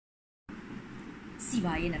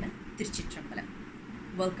Sivaya Nama Tiruchitrambalam.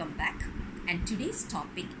 Welcome back, and today's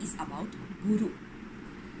topic is about Guru.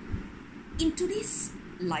 In today's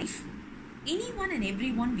life, anyone and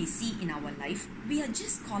everyone we see in our life, we are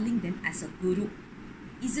just calling them as a Guru.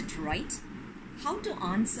 Is it right? How to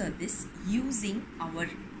answer this using our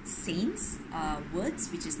saints' words,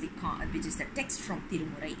 which is the text from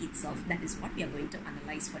Tirumurai itself. That is what we are going to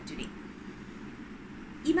analyze for today.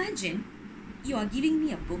 Imagine you are giving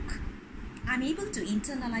me a book. I'm able to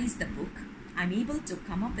internalize the book. I'm able to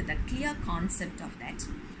come up with a clear concept of that,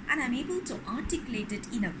 and I'm able to articulate it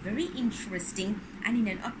in a very interesting and in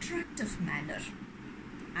an attractive manner.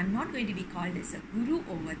 I'm not going to be called as a guru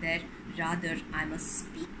over there, rather I'm a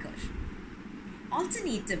speaker.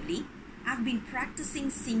 Alternatively, I've been practicing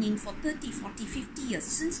singing for 30, 40, 50 years.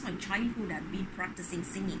 Since my childhood, I've been practicing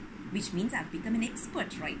singing, which means I've become an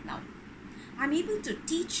expert right now. I'm able to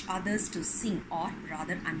teach others to sing, or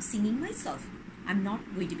rather I'm singing myself. I'm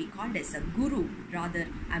not going to be called as a guru, rather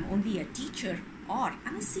I'm only a teacher or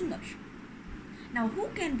I'm a singer. Now, who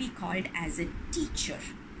can be called as a teacher?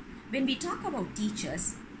 When we talk about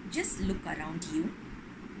teachers, just look around you.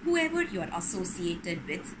 Whoever you are associated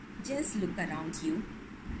with, just look around you.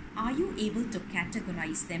 Are you able to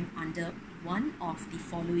categorize them under one of the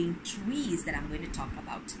following trees that I'm going to talk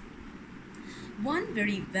about? One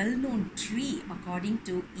very well-known tree according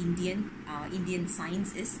to Indian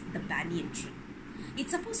science is the banyan tree.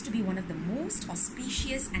 It's supposed to be one of the most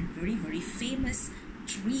auspicious and very, very famous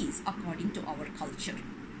trees according to our culture.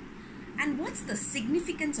 And what's the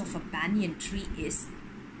significance of a banyan tree is,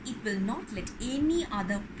 it will not let any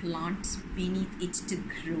other plant beneath it to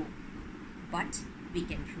grow, but we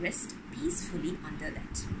can rest peacefully under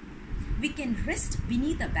that. We can rest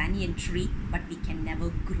beneath a banyan tree, but we can never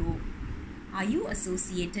grow. Are you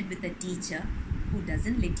associated with a teacher who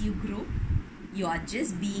doesn't let you grow? You are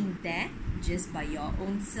just being there just by your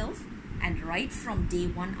own self, and right from day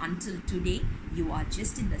one until today, you are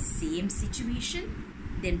just in the same situation?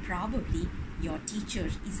 Then probably your teacher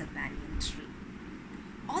is a banyan tree.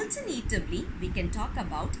 Alternatively, we can talk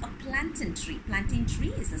about a plantain tree. Plantain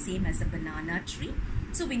tree is the same as a banana tree.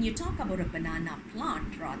 So when you talk about a banana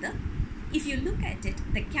plant, rather, if you look at it,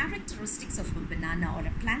 the characteristics of a banana or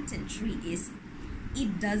a plantain tree is,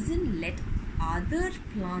 it doesn't let other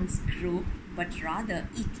plants grow, but rather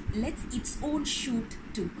it lets its own shoot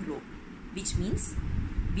to grow, which means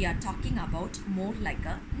we are talking about more like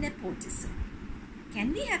a nepotism.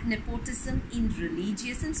 Can we have nepotism in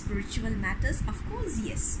religious and spiritual matters? Of course,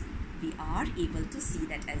 yes. We are able to see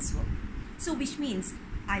that as well. So which means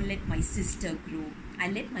I let my sister grow, I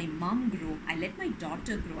let my mom grow, I let my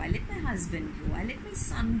daughter grow, I let my husband grow, I let my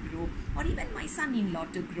son grow, or even my son-in-law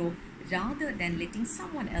to grow, rather than letting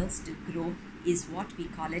someone else to grow, is what we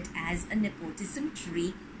call it as a nepotism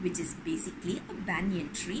tree, which is basically a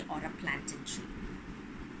banyan tree or a plantain tree.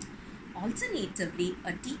 Alternatively,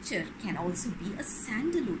 a teacher can also be a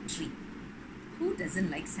sandalwood tree. Who doesn't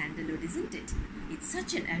like sandalwood, isn't it? It's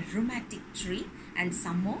such an aromatic tree, and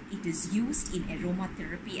somehow it is used in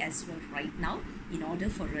aromatherapy as well right now in order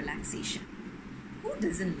for relaxation. Who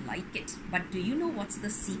doesn't like it? But do you know what's the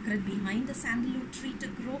secret behind the sandalwood tree to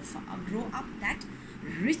grow up that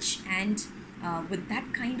rich and with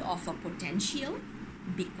that kind of a potential?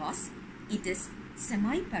 Because it is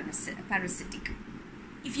semi-parasitic.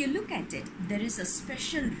 If you look at it, there is a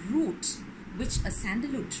special root which a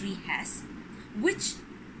sandalwood tree has, which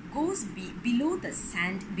goes below the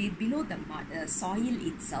soil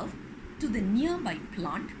itself to the nearby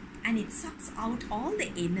plant, and it sucks out all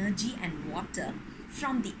the energy and water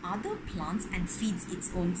from the other plants and feeds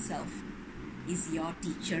its own self. Is your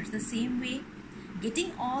teacher the same way?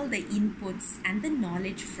 Getting all the inputs and the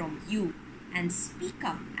knowledge from you and speak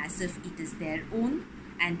up as if it is their own,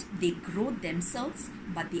 and they grow themselves,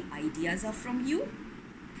 but the ideas are from you?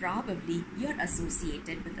 Probably you're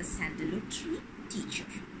associated with a sandalwood tree teacher.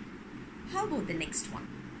 How about the next one?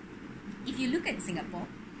 If you look at Singapore,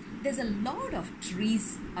 there's a lot of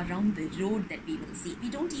trees around the road that we will see. We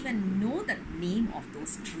don't even know the name of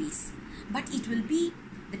those trees, but it will be,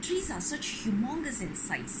 the trees are such humongous in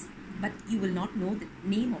size, but you will not know the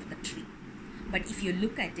name of the tree. But if you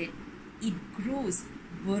look at it, it grows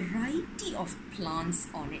variety of plants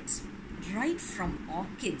on it, right from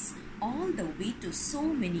orchids all the way to so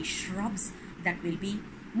many shrubs that will be,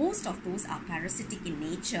 most of those are parasitic in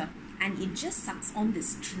nature, and it just sucks on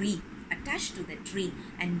this tree, attached to the tree,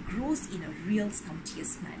 and grows in a real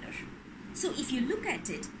scoutious manner. So if you look at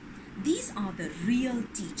it, these are the real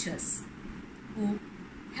teachers who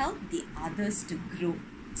help the others to grow.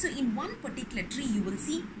 So in one particular tree, you will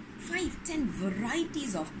see 5-10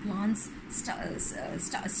 varieties of plants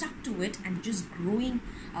stuck to it and just growing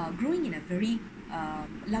in a very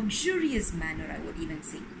luxurious manner, I would even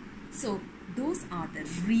say. So those are the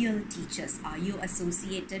real teachers. Are you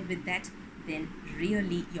associated with that? Then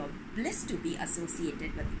really you're blessed to be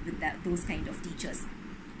associated with those kind of teachers.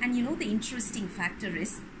 And you know, the interesting factor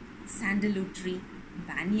is sandalwood tree,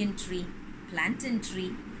 banyan tree, plantain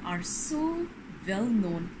tree are so well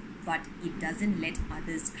known, but it doesn't let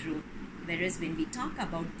others grow. Whereas when we talk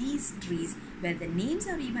about these trees where the names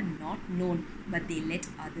are even not known, but they let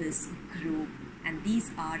others grow, and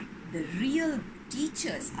these are the real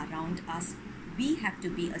teachers around us, we have to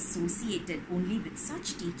be associated only with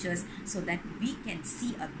such teachers so that we can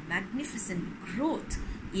see a magnificent growth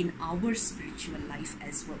in our spiritual life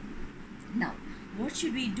as well. Now, what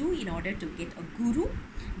should we do in order to get a guru?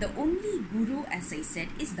 The only guru, as I said,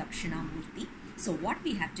 is Dakshinamurti. So what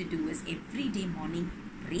we have to do is every day morning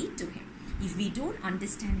pray to him. If we don't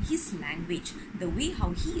understand his language, the way how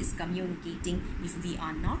he is communicating, if we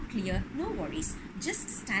are not clear, no worries. Just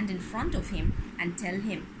stand in front of him and tell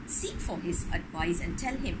him, seek for his advice and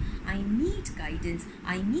tell him, I need guidance,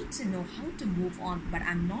 I need to know how to move on, but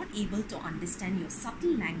I'm not able to understand your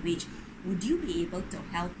subtle language. Would you be able to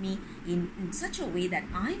help me in such a way that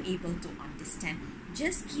I'm able to understand?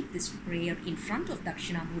 Just keep this prayer in front of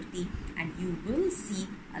Dakshinamurti and you will see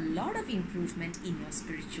a lot of improvement in your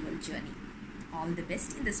spiritual journey. All the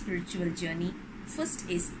best in the spiritual journey. First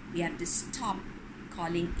is we have to stop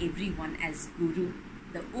calling everyone as guru.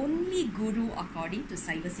 The only guru according to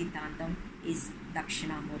Saiva Siddhantam is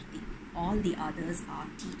Dakshinamurti. All the others are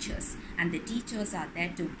teachers, and the teachers are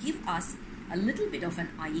there to give us a little bit of an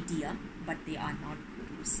idea, but they are not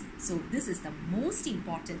gurus. So this is the most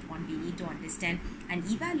important one we need to understand and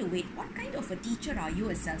evaluate what kind of a teacher are you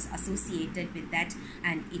associated with that,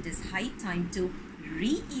 and it is high time to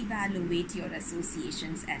re-evaluate your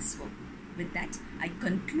associations as well. With that, I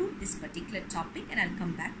conclude this particular topic and I'll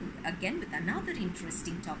come back again with another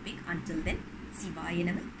interesting topic. Until then, Sivaya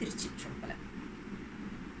Nama, Tiruchitrambalam.